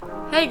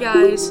Hey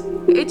guys,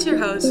 it's your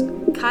host,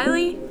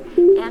 Kylie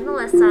and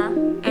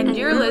Melissa, and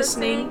you're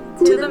listening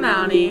to The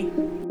Mountie.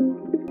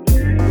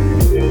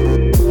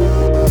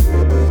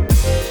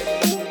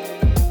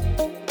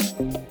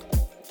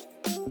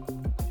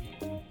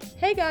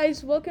 Hey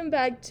guys, welcome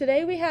back.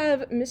 Today we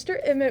have Mr.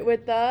 Emmett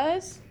with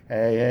us.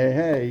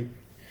 Hey.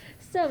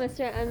 So,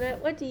 Mr.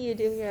 Emmett, what do you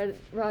do here at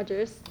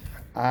Rogers?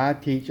 I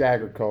teach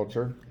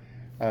agriculture.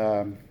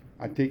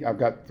 I've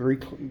got three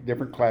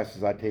different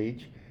classes I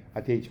teach. I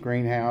teach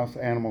greenhouse,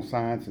 animal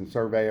science, and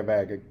survey of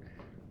ag.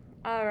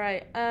 All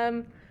right.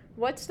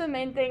 What's the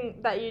main thing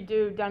that you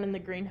do down in the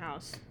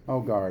greenhouse? Oh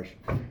gosh,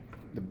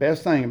 the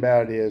best thing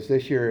about it is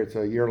this year it's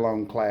a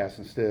year-long class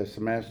instead of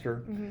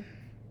semester. Mm-hmm.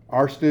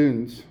 Our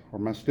students, or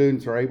my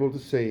students, are able to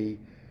see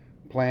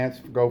plants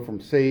go from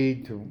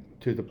seed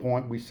to the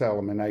point we sell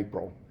them in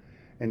April,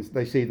 and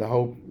they see the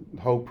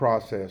whole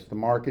process, the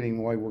marketing,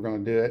 the way we're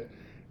going to do it,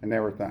 and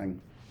everything.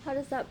 How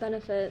does that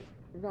benefit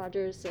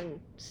Rogers and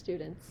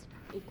students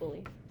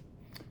equally?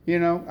 You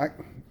know,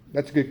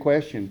 that's a good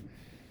question.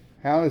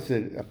 How does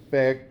it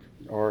affect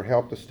or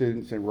help the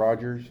students at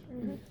Rogers?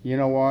 Mm-hmm. You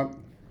know what?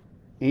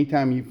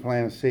 Anytime you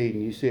plant a seed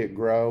and you see it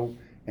grow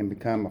and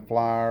become a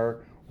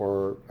flower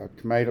or a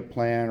tomato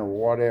plant or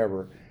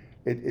whatever,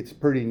 it's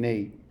pretty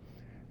neat.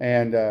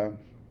 And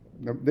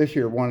this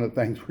year, one of the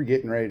things we're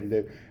getting ready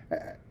to do,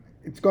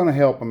 it's going to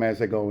help them as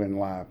they go in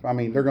life. I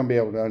mean, they're going to be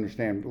able to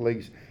understand at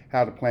least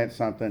how to plant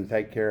something and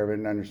take care of it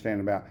and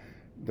understand about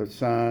the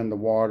sun, the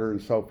water,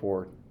 and so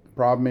forth. The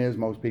problem is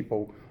most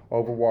people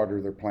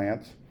overwater their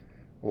plants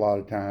a lot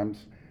of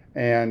times,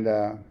 and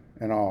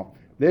all.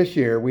 This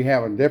year we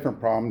have a different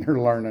problem they're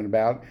learning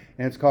about,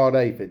 and it's called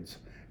aphids.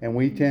 And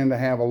we tend to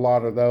have a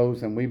lot of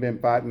those, and we've been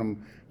fighting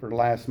them for the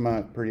last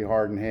month pretty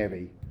hard and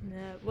heavy.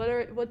 Yeah.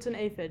 What's an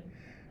aphid?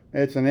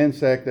 It's an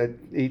insect that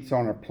eats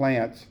on our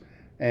plants,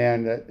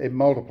 and it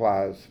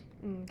multiplies.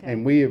 Okay.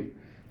 And we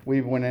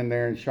went in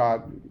there and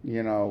shot,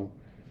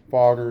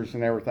 foggers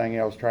and everything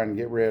else trying to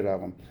get rid of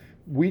them.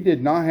 We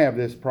did not have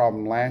this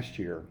problem last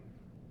year.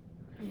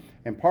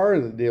 And part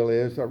of the deal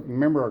is,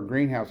 remember our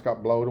greenhouse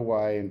got blown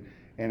away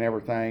and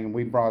everything, and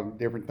we brought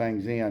different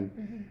things in,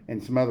 Mm-hmm.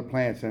 and some other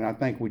plants, and I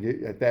think we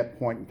did, at that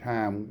point in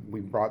time, we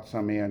brought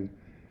some in,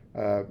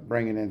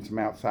 bringing in some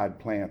outside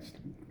plants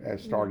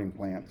as starting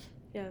plants.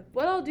 Yeah.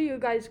 What all do you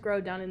guys grow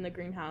down in the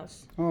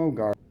greenhouse? Oh,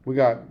 God. We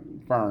got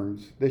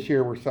ferns. This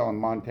year we're selling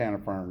Montana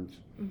ferns.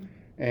 Mm-hmm.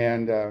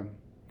 And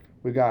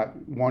we got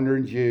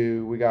Wandering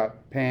Jew, we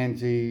got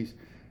pansies,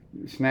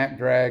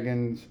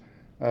 snapdragons.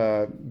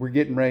 We're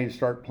getting ready to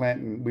start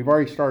planting. We've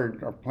already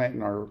started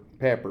planting our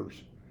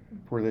peppers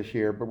for this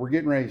year, but we're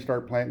getting ready to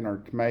start planting our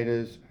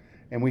tomatoes.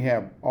 And we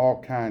have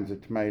all kinds of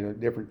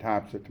different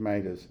types of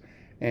tomatoes,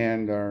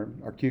 and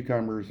our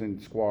cucumbers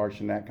and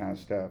squash and that kind of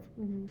stuff.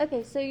 Mm-hmm.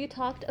 Okay, so you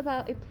talked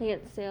about a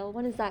plant sale.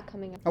 When is that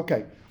coming up?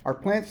 Okay, our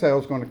plant sale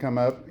is going to come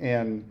up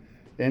in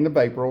the end of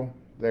April.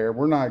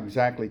 We're not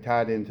exactly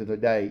tied into the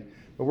date,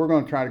 but we're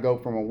going to try to go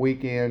from a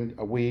week, and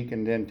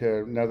then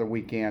to another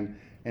weekend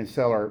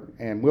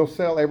and we'll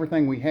sell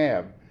everything we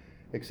have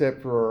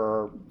except for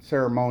our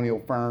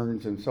ceremonial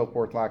ferns and so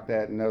forth like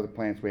that, and other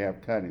plants we have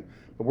cutting.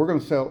 But we'll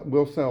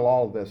sell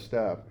all of this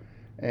stuff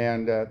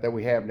and that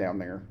we have down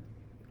there.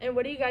 And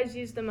what do you guys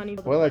use the money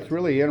for? Well, it's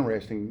really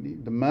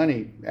interesting. The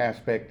money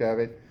aspect of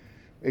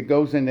it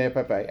goes into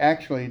FFA.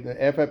 Actually, the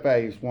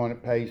FFA is one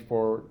that pays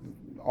for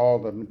all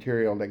the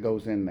material that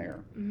goes in there.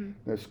 Mm-hmm.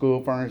 The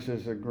school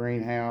furnishes a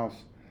greenhouse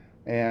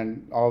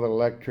and all the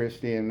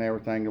electricity and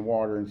everything, the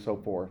water and so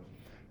forth.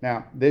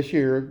 Now, this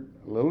year,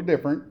 a little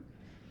different.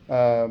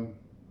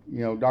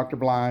 Dr.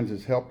 Blinds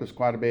has helped us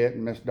quite a bit,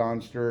 and Miss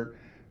Dawn Stewart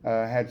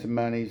had some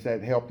monies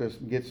that helped us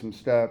get some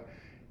stuff.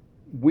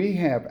 We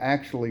have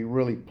actually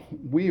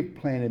we have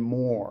planted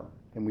more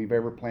than we've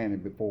ever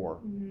planted before.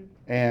 Mm-hmm.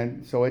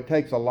 And so it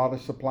takes a lot of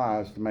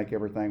supplies to make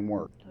everything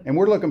work. And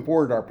we're looking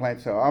forward to our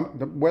plant sale.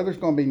 The weather's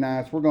going to be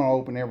nice. We're going to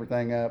open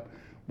everything up.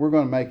 We're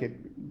going to make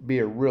it be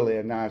a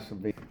nice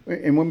event.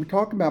 And when we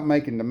talk about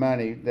making the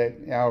money that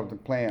out of the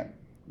plant,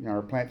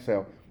 our plant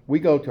sale, we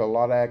go to a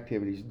lot of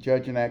activities,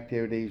 judging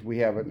activities. We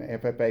have an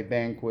FFA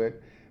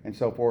banquet and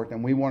so forth,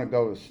 and we want to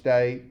go to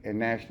state and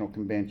national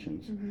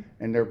conventions. Mm-hmm.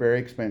 And they're very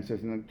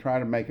expensive, and try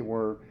to make it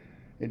where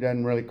it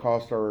doesn't really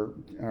cost our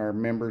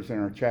members in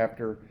our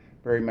chapter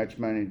very much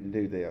money to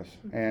do this.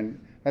 Mm-hmm. And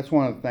that's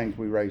one of the things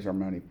we raise our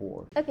money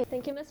for. Okay,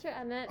 thank you, Mr.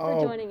 Emmett,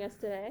 for joining us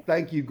today.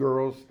 Thank you,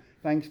 girls.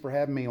 Thanks for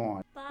having me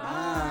on.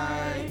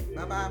 Bye.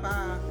 Bye.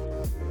 Bye.